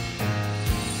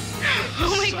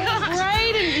 Oh my God.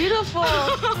 Bright and beautiful.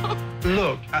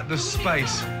 Look at the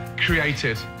space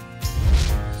created.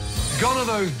 Gone are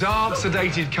those dark,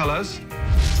 sedated colors.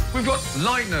 We've got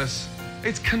lightness.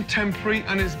 It's contemporary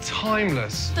and it's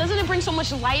timeless. Doesn't it bring so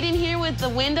much light in here with the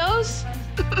windows?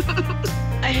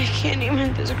 I can't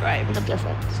even describe the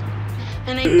difference.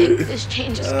 And I think this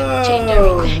change is gonna change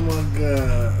everything. Oh my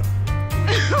God.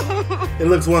 It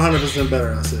looks 100%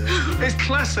 better, I said. It's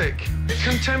classic,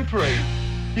 contemporary.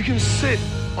 You can sit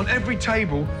on every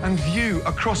table and view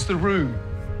across the room.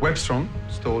 Webstron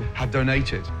Stored have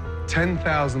donated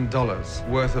 $10,000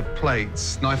 worth of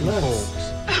plates, knife and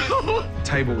forks,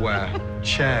 tableware,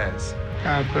 chairs.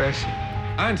 God bless you.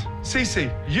 And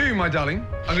Cece, you, my darling,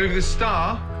 are going to be the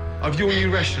star of your new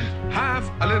restaurant. Have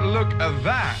a little look at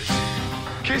that.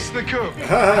 Kiss the cook.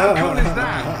 How cool is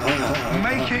that?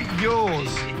 Make it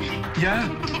yours. Yeah?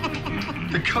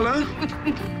 The color?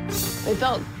 It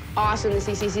felt awesome to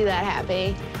see Cece that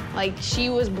happy. Like, she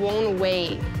was blown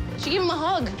away. She gave him a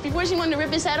hug. Before she wanted to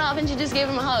rip his head off, and she just gave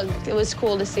him a hug. It was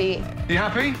cool to see. You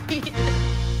happy?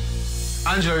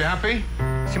 Angelo, you happy?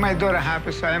 See my daughter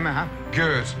happy, so I am happy.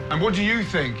 Good. And what do you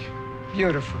think?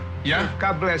 Beautiful. Yeah?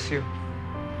 God bless you.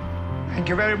 Thank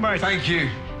you very much. Thank you.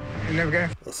 You never gonna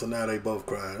So now they both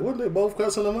crying. Wasn't they both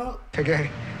cussing them out? forget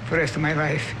it for the rest of my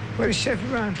life. What is Chef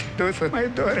Ron do it for my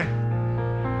daughter?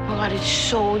 Oh God, it's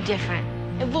so different.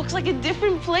 It looks like a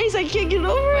different place. I can't get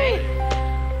over it.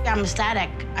 I'm ecstatic.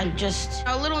 I'm just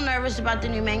a little nervous about the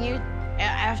new menu.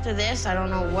 After this, I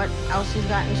don't know what else he's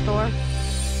got in store.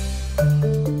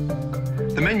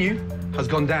 The menu has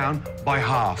gone down by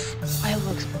half. Why it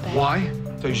looks better. Why?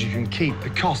 So you can keep the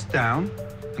cost down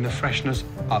and the freshness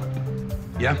up.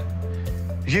 Yeah?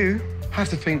 You have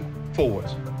to think forward.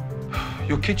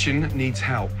 Your kitchen needs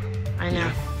help. I know.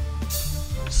 Yeah?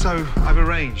 So I've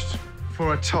arranged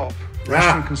for a top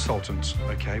restaurant consultant,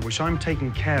 okay, which I'm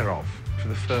taking care of for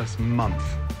the first month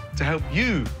to help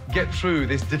you get through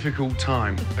this difficult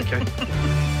time, okay?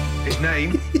 His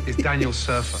name is Daniel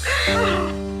Surfer.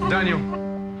 Daniel.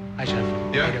 Hi, Chef.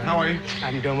 Yeah, how are you?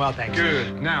 I'm doing well, thanks.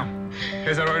 Good. Now,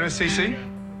 here's our owner, Cece.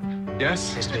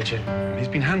 Yes? Nice to meet you. He's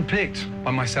been handpicked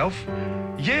by myself.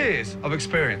 Years of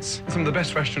experience. Some of the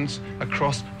best restaurants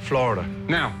across Florida.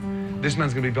 Now, this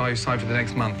man's going to be by your side for the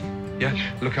next month. Yeah?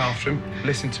 Look after him,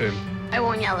 listen to him. I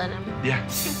won't yell at him. Yeah.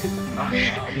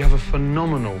 You have a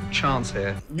phenomenal chance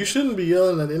here. You shouldn't be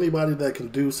yelling at anybody that can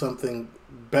do something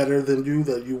better than you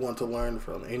that you want to learn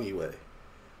from anyway.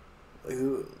 Like,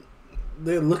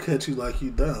 they look at you like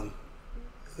you dumb.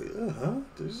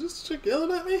 Like, is this chick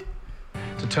yelling at me?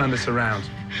 To turn this around.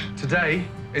 Today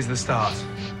is the start.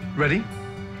 Ready?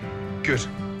 Good.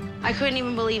 I couldn't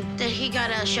even believe that he got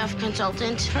a chef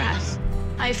consultant for us.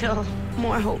 I feel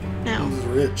more hope now. He's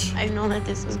rich. I know that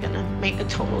this is gonna make a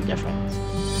total difference.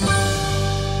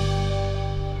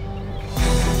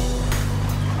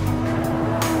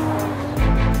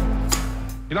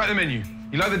 You like the menu?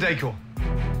 You like the decor?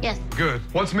 Yes. Good.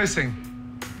 What's missing?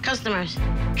 Customers.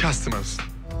 Customers.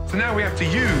 So now we have to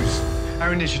use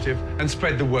our initiative and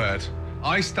spread the word.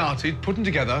 I started putting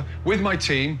together, with my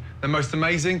team, the most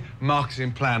amazing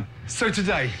marketing plan. So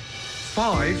today,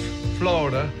 5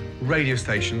 Florida radio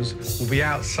stations will be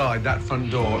outside that front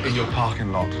door in your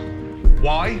parking lot.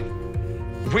 Why?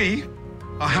 We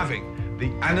are having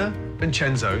the Anna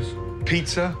Vincenzo's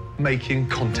pizza making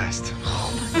contest.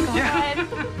 Oh my God. Yeah.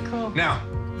 Cool. Now,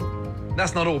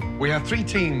 that's not all. We have 3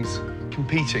 teams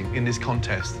competing in this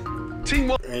contest. Team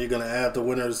 1. And you're gonna add the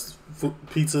winner's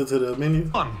pizza to the menu?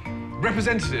 1,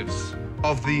 representatives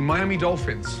of the Miami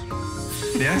Dolphins.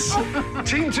 Yes.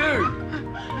 Team 2.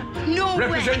 No way.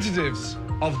 Representatives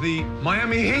of the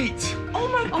Miami Heat. Oh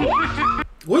my God.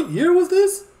 What year was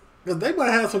this? Because they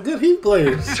might have some good Heat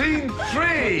players. Team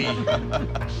 3.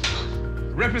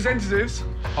 Representatives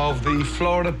of the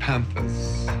Florida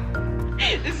Panthers.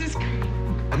 This is crazy.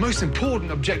 The most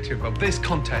important objective of this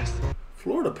contest.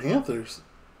 Florida Panthers?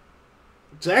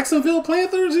 Jacksonville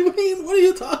Panthers? You mean? What are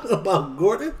you talking about,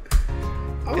 Gordon?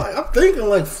 I'm thinking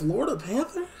like Florida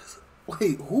Panthers?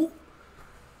 Wait, who?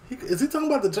 Is he talking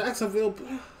about the Jacksonville?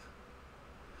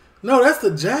 No, that's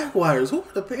the Jaguars. Who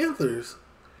are the Panthers?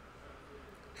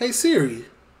 Hey Siri.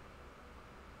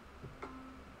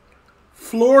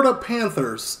 Florida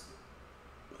Panthers.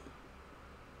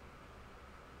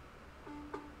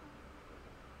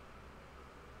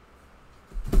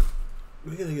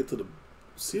 gotta get to the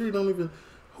Siri. Don't even.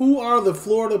 Who are the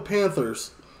Florida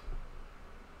Panthers?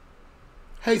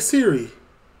 Hey Siri.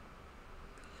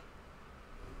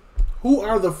 Who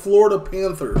are the Florida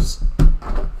Panthers?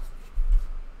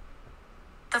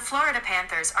 The Florida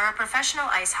Panthers are a professional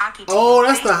ice hockey team. Oh,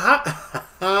 that's the hot.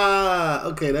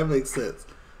 Okay, that makes sense.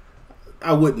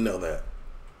 I wouldn't know that.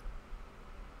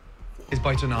 Is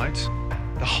by tonight,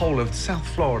 the whole of South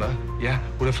Florida, yeah,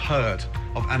 would have heard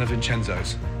of Anna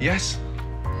Vincenzo's. Yes?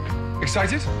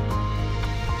 Excited?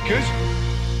 Good?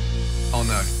 Oh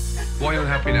no. Why are you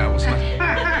unhappy now? What's my...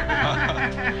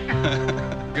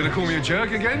 Gonna call me a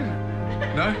jerk again?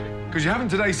 No? Because you haven't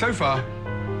today so far.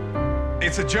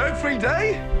 It's a joke-free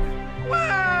day?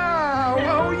 Wow!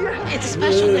 Oh, yeah! It's a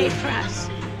special day for us.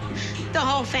 The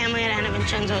whole family at Anna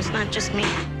Vincenzo's, not just me.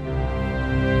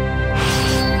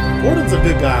 Gordon's a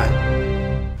good guy.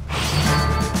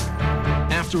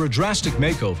 After a drastic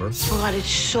makeover... Oh, God, it's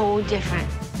so different.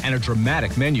 And a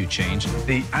dramatic menu change...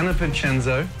 The Anna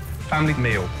Vincenzo family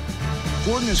meal.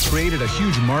 Gordon has created a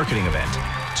huge marketing event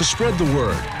to spread the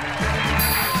word.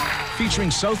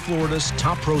 Featuring South Florida's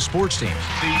top pro sports teams.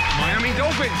 The Miami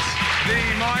Dolphins, the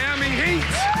Miami Heat,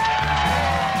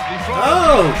 the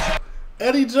Oh,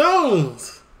 Eddie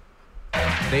Jones.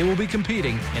 They will be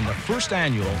competing in the first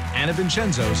annual Anna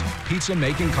Vincenzo's pizza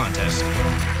making contest.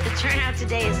 The turnout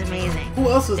today is amazing. Who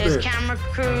else is there? There's camera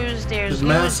crews, there's The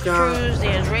news mascot. crews,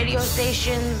 there's radio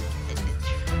stations.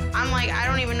 I'm like, I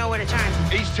don't even know where to turn.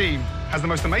 Each team has the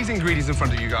most amazing ingredients in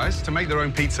front of you guys to make their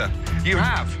own pizza. You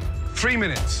have 3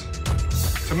 minutes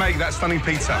to make that stunning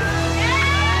pizza.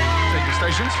 Take your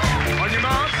stations. On your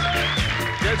marks.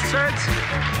 Get set.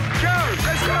 Go.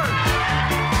 Let's go.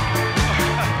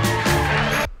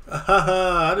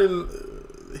 I didn't.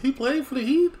 He played for the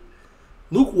Heat?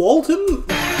 Luke Walton?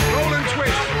 Roll and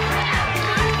twist.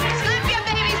 Slip your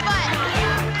baby's butt.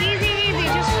 Easy, easy.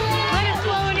 Just let it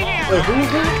flow in your hair. Wait, who was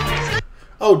that?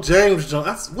 Oh, James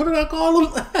Jones. What did I call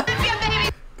him?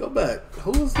 Go back.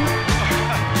 Who was that?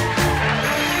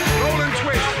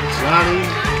 Johnny,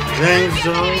 James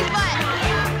Jones,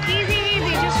 Easy,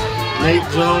 easy. Just Nate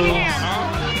Jones,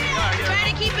 try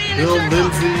to keep it in Bill a circle.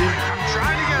 Lindsay.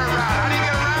 Trying to get around. How do you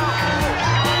get around?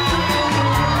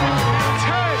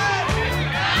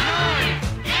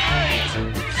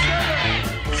 10, 9,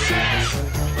 8, 7,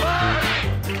 5,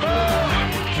 4,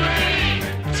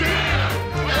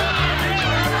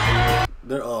 3, 2.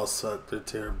 They're all suck. They're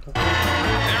terrible. There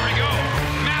we go.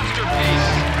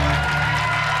 Masterpiece.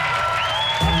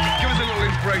 Give us a little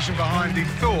inspiration behind the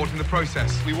thought and the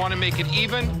process. We want to make it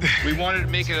even. We wanted to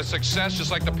make it a success,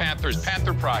 just like the Panthers.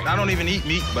 Panther pride. I don't even eat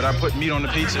meat, but I put meat on the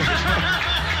pizza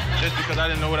just because I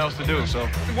didn't know what else to do. So,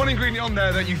 one ingredient on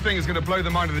there that you think is going to blow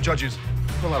the mind of the judges?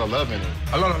 a lot of love in it.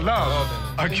 A lot of love.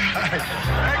 Okay.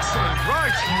 Excellent.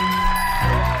 Right.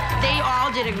 They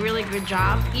all did a really good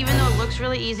job. Even though it looks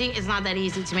really easy, it's not that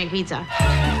easy to make pizza.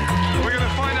 We're going to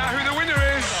find out who the winner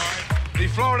is. The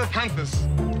Florida Panthers.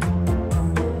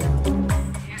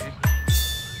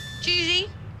 Cheesy.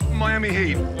 Miami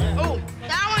Heat. Oh,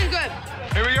 that one's good.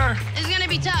 Here we go. It's gonna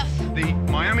be tough. The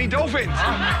Miami Dolphins.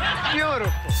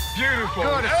 Beautiful. Beautiful.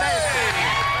 Good.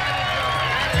 Hey.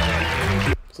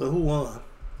 So who won?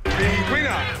 The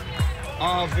winner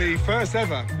of the first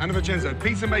ever Anna Vincenzo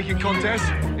pizza making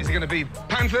contest is it going to be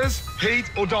Panthers, Heat,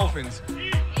 or Dolphins?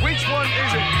 Which one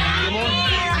is it? Come on.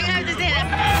 I'm gonna have to say that.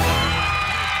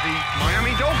 The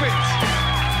Miami Dolphins.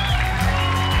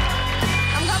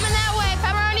 I'm coming that way.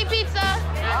 Pepperoni pizza.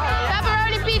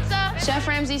 Pepperoni pizza. Chef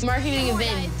Ramsay's marketing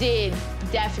event did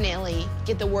definitely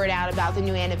get the word out about the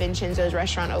new Anna Vincenzo's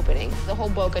restaurant opening. The whole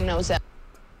Boca knows that.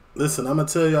 Listen, I'm going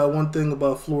to tell y'all one thing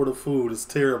about Florida food. It's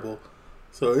terrible.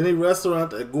 So any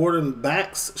restaurant that Gordon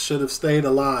backs should have stayed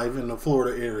alive in the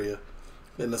Florida area,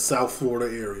 in the South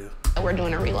Florida area. We're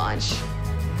doing a relaunch.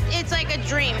 It's like a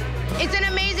dream. It's an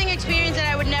amazing experience that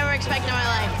I would never expect in my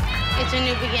life. It's a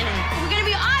new beginning. We're gonna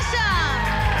be awesome!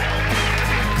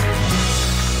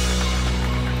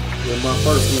 In my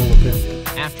personal opinion.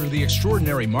 After the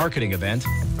extraordinary marketing event,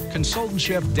 consultant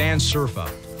chef Dan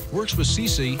Surfa works with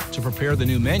Cece to prepare the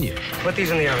new menu. Put these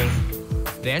in the oven.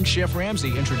 Then Chef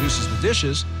Ramsay introduces the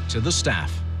dishes to the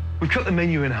staff. We cut the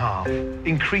menu in half,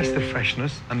 increase the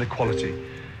freshness and the quality.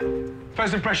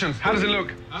 First impressions, how does it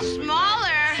look?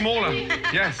 Smaller. Smaller,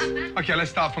 yes. Okay,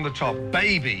 let's start from the top.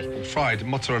 Baby fried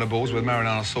mozzarella balls with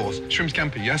marinara sauce. Shrimp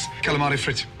scampi, yes. Calamari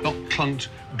fritti, not clunked,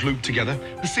 glued together.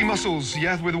 The sea mussels,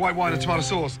 yes, with white wine and tomato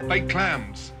sauce. Baked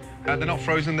clams. They're not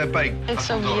frozen, they're baked. It's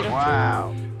so beautiful.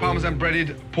 Wow. Parmesan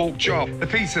breaded pork chop. The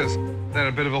pizzas, they're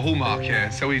a bit of a hallmark here,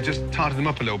 so we just tarted them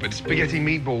up a little bit. Spaghetti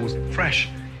meatballs, fresh.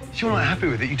 If you're not happy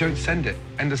with it, you don't send it.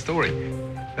 End of story.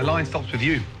 The line stops with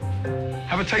you.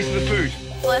 Have a taste of the food.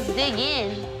 Let's dig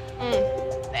in.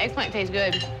 The eggplant tastes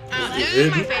good. This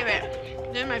is my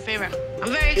favorite. This is my favorite.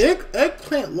 I'm very excited.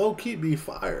 Eggplant low-key be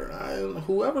fire.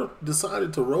 Whoever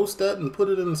decided to roast that and put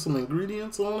it in some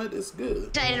ingredients on it, it's good.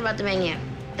 Excited about the menu.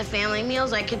 The family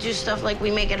meals, I could do stuff like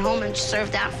we make at home and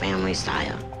serve that family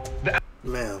style.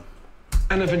 Man.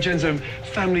 Anna Vincenzo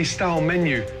family style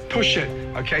menu. Push it,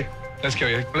 okay? Let's go,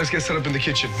 yeah? Let's get set up in the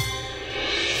kitchen.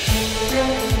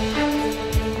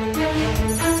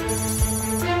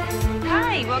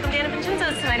 Hi, welcome to Anna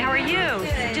Vincenzo's tonight. How are you?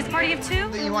 Good. Just a party of two?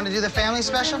 You want to do the family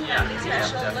special? Yeah.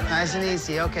 Nice and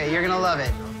easy. Okay, you're gonna love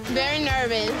it. Very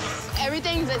nervous.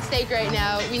 Everything's at stake right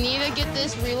now. We need to get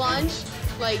this relaunch,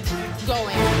 like,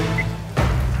 going.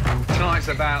 Tonight's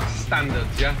about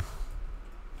standards, yeah?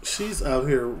 She's out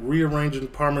here rearranging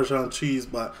Parmesan cheese,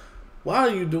 but why are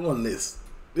you doing this?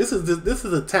 This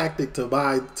is a tactic to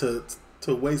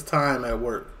waste time at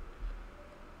work.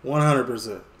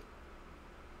 100%.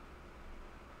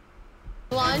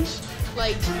 Lunch,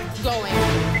 like, going.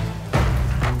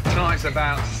 Tonight's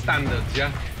about standards,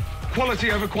 yeah?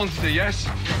 Quality over quantity, yes?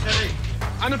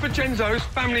 Anna Vincenzo's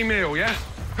family meal, yeah?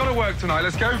 Gotta work tonight,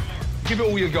 let's go. Give it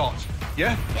all you got,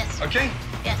 yeah? Yes. Okay?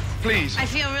 Yes. Please. I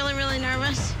feel really, really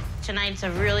nervous. Tonight's a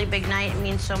really big night. It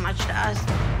means so much to us,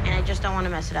 and I just don't want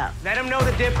to mess it up. Let them know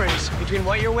the difference between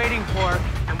what you're waiting for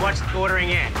and what's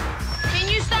ordering in. Can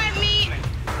you start me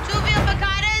 2 veal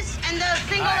picadas and the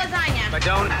single lasagna? But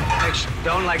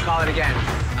don't like call it again.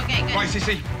 Okay, good. Right,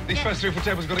 Cece, these first 3 or 4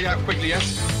 tables gotta get out quickly,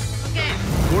 yes? Okay.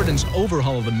 Gordon's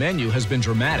overhaul of the menu has been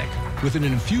dramatic, with an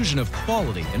infusion of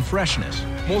quality and freshness.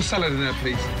 More salad in there,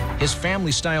 please. His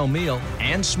family-style meal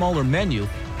and smaller menu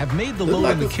have made the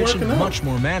load in the kitchen much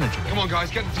more manageable. Come on,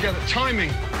 guys, get it together.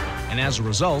 Timing. And as a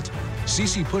result,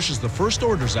 Cece pushes the first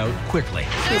orders out quickly.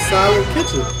 It's a solid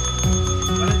kitchen.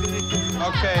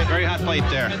 Okay, very hot plate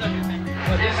there.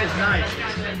 This is nice.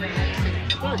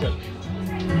 Very good.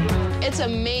 It's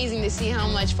amazing to see how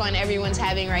much fun everyone's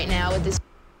having right now with this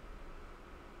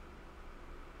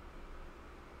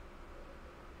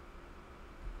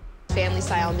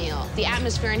family-style meal. The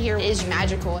atmosphere in here is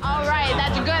magical. All right,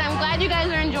 that's good. I'm glad you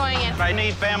guys are enjoying it. I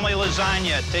need family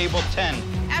lasagna at table 10.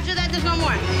 After that, there's no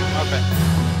more. Okay.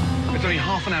 It's only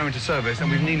half an hour into service, and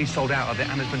we've nearly sold out of the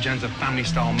Anna Vincenzo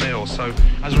family-style meal. So,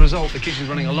 as a result, the kitchen's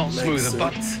running a lot smoother,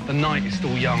 but the night is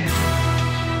still young.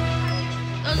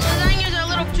 Those lasagnas are a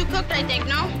little too cooked, I think,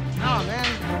 no? Oh, man.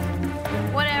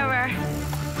 Whatever.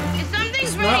 If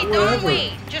something's ready, don't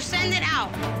wait. Just send it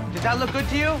out. Does that look good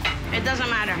to you? It doesn't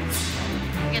matter.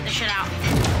 Get the shit out.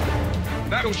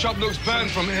 That little chop looks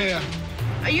burnt from here.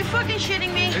 Are you fucking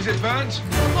shitting me? Is it burnt?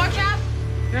 Pork chop?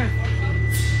 Yeah.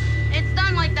 It's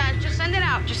done like that. Just send it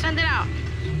out. Just send it out.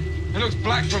 It looks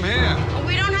black from here.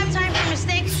 We don't have time for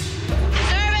mistakes.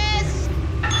 Service!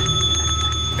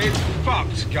 It's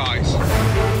fucked, guys.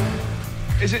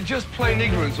 Is it just plain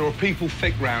ignorance, or are people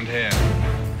thick round here?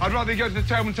 I'd rather go to the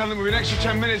table and tell them we're an extra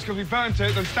 10 minutes because we burnt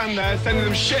it than stand there sending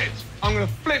them shit. I'm gonna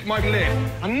flip my lid.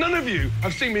 And none of you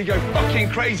have seen me go fucking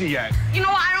crazy yet. You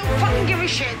know what? I don't fucking give a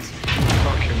shit.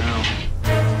 Fucking hell.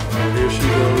 Here she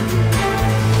goes.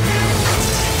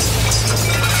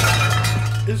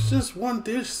 It's just one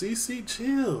dish, Cece.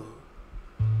 Chill.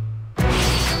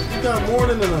 You got more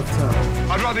than enough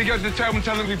time. I'd rather go to the table and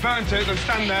tell them we burnt it than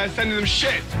stand there sending them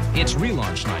shit. It's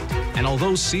relaunch night, and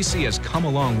although Cece has come a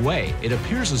long way, it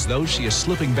appears as though she is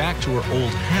slipping back to her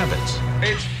old habits.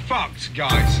 It's fucked,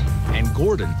 guys. And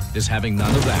Gordon is having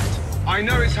none of that. I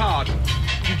know it's hard.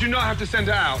 You do not have to send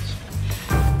it out.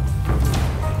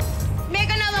 Make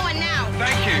another one now.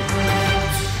 Thank you.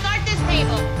 Start this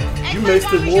table. You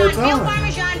wasted more time. Veal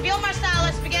Parmesan, veal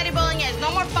marsala, spaghetti bolognese.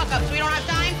 No more fuck-ups. We don't have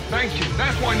time. Thank you.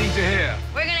 That's what I need to hear.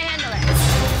 We're gonna handle it.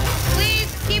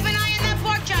 Please keep an eye on that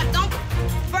pork chop. Don't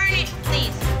burn it,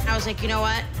 please. I was like, you know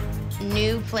what?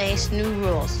 New place, new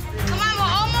rules. Come on, we're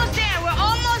almost there. We're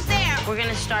almost there. We're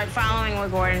gonna start following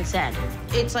what Gordon said.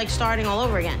 It's like starting all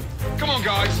over again. Come on,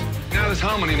 guys. Now there's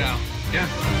harmony now. Yeah?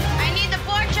 I need the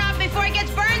pork chop before it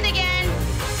gets burned again.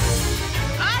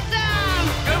 Awesome!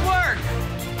 Good work.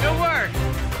 Good work.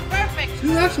 Perfect.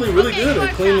 She's actually really good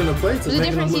at cleaning the plates and There's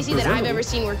a making them different look Cece that I've presentable. ever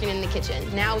seen working in the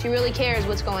kitchen. Now she really cares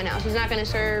what's going out. She's not going to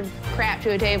serve crap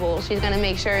to a table. She's going to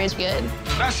make sure it's good.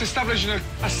 That's establishing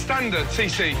a standard,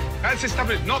 Cece. That's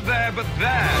established not there, but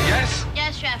there, yes?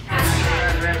 Yes, chef.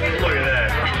 Look at that.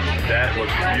 That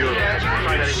looks beautiful.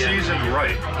 Seasoned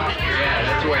right. Yeah,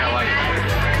 that's the way I like it.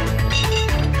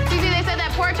 Cece, they said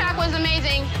that pork chop was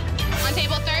amazing. On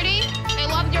table 30, they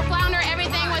loved your flounder.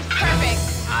 Everything was perfect.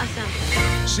 Awesome.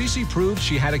 Cece proved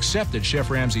she had accepted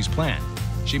Chef Ramsay's plan,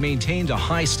 She maintained a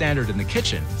high standard in the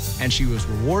kitchen, and she was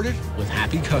rewarded with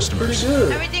happy customers. Pretty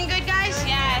good. Everything good, guys?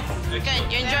 Yes.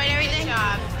 Good. You enjoyed everything? Good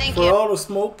job. Thank you. For all the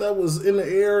smoke that was in the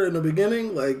air in the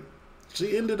beginning, like,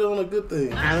 she ended on a good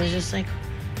thing. I was just like,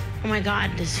 oh my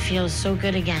God, this feels so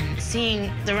good again.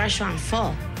 Seeing the restaurant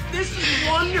full. This is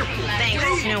wonderful.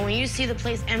 Thanks. You know, when you see the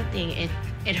place empty,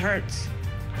 it hurts.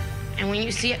 And when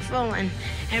you see it full and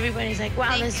everybody's like,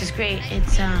 wow, this is great.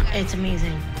 It's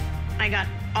amazing. I got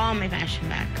all my passion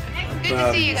back. Good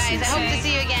to see you guys. I hope to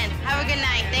see you again. Have a good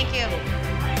night. Thank you.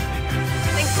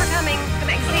 Thanks for coming. Come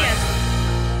back and see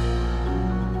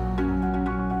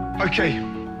us. Okay,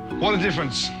 what a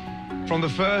difference from the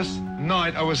first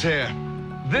night I was here.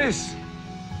 This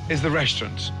is the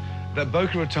restaurant that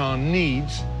Boca Raton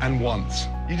needs and wants.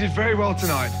 You did very well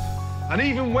tonight. And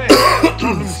even when the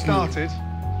problem started,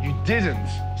 you didn't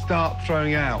start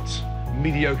throwing out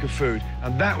mediocre food.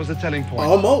 And that was the telling point.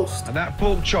 Almost. And that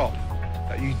pork chop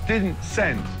that you didn't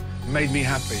send made me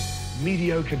happy.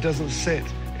 Mediocre doesn't sit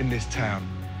in this town.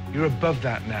 You're above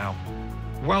that now.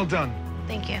 Well done.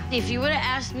 Thank you. If you would have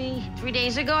asked me 3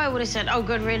 days ago, I would have said, oh,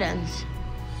 good riddance.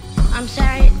 I'm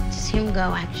sorry to see him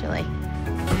go, actually.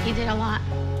 He did a lot.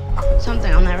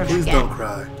 Something I'll never forget. Please don't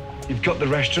cry. You've got the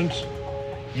restaurant.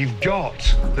 You've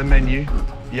got the menu.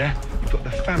 Yeah? You've got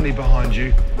the family behind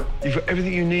you. You've got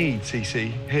everything you need,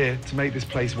 Cece, here to make this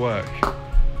place work.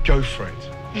 Go for it.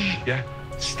 Yeah?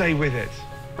 Stay with it.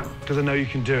 Because I know you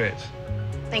can do it.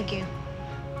 Thank you.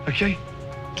 Okay?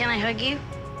 Can I hug you?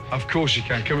 Of course you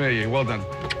can. Come here, you. Well done.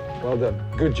 Well done.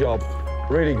 Good job.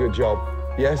 Really good job.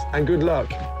 Yes, and good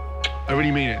luck. I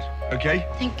really mean it. Okay?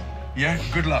 Thank you. Yeah?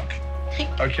 Good luck. Thank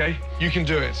you. Okay? You can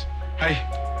do it. Hey,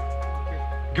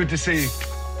 good to see you.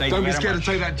 Don't be scared to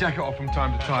take that jacket off from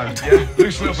time to time. Yeah?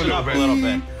 Loosen up a little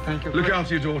bit. Thank you. Look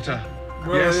after your daughter.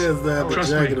 Well, yes? it is that,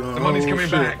 Trust jacket me, on. the money's Oh, coming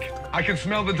shit. back. I can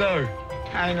smell the dough.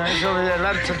 I know, it's over there,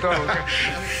 lots of dough.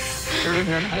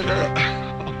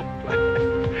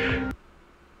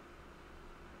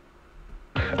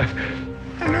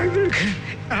 And I look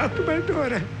after my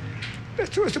daughter.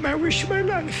 That was my wish of my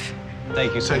life.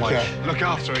 Thank you so Take much. care. Look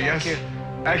after her, yes? you.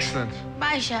 Excellent.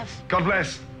 Bye, Chef. God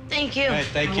bless. Thank you. Hey,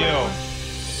 thank you.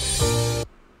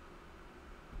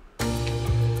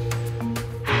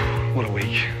 What a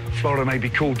week. Florida may be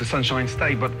called the Sunshine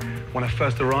State, but when I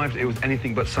first arrived, it was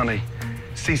anything but sunny.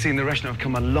 Cece and the restaurant have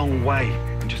come a long way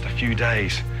in just a few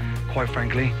days. Quite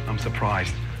frankly, I'm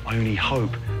surprised. I only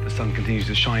hope the sun continues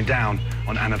to shine down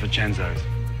on Anna Vincenzo's.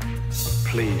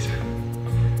 Please.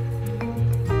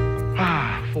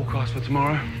 Forecast for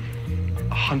tomorrow,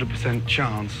 100%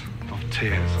 chance of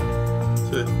tears.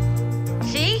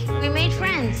 See? We made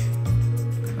friends.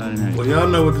 Well, y'all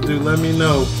know what to do. Let me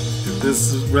know if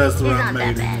this restaurant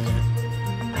made it.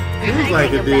 Seems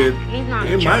like it did.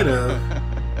 It might have.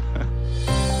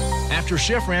 After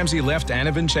Chef Ramsay left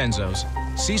Anna Vincenzo's,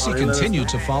 Cece continued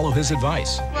to follow his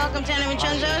advice. Welcome to Anna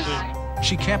Vincenzo's.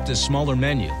 She kept a smaller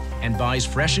menu and buys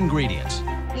fresh ingredients.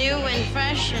 New and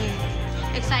fresh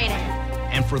and exciting.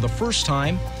 And for the first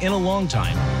time in a long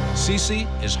time, Cece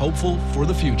is hopeful for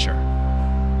the future.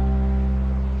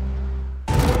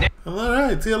 All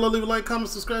right. TLO, leave a like, comment,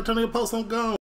 subscribe, turn on your post. I'm gone.